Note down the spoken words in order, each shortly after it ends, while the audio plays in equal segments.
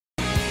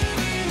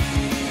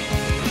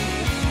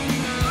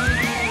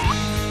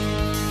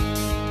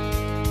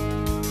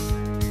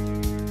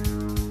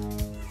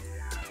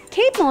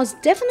Kate Moss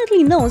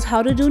definitely knows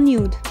how to do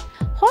nude.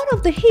 Hot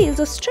off the heels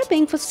of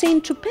stripping for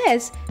Saint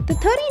Tropez, the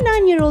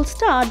 39-year-old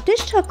star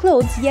dished her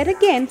clothes yet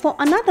again for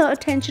another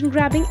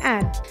attention-grabbing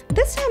ad.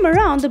 This time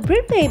around, the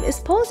Brit babe is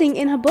posing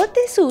in her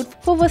birthday suit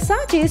for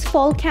Versace's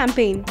fall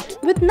campaign,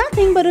 with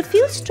nothing but a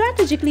few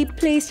strategically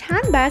placed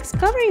handbags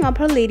covering up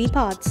her lady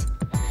parts.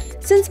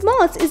 Since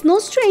Moss is no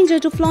stranger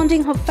to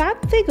flaunting her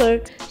fab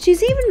figure,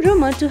 she's even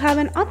rumored to have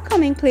an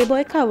upcoming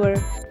Playboy cover.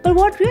 But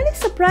what really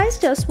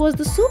surprised us was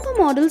the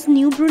supermodel's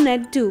new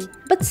brunette do.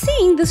 But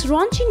seeing this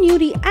raunchy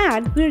nudie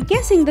ad, we're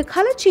guessing the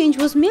color change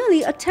was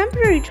merely a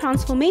temporary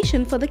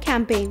transformation for the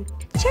campaign.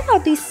 Check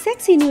out these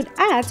sexy nude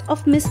ads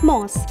of Miss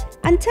Moss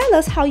and tell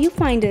us how you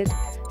find it.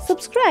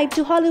 Subscribe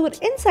to Hollywood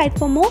Insight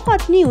for more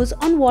hot news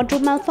on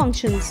wardrobe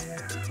malfunctions.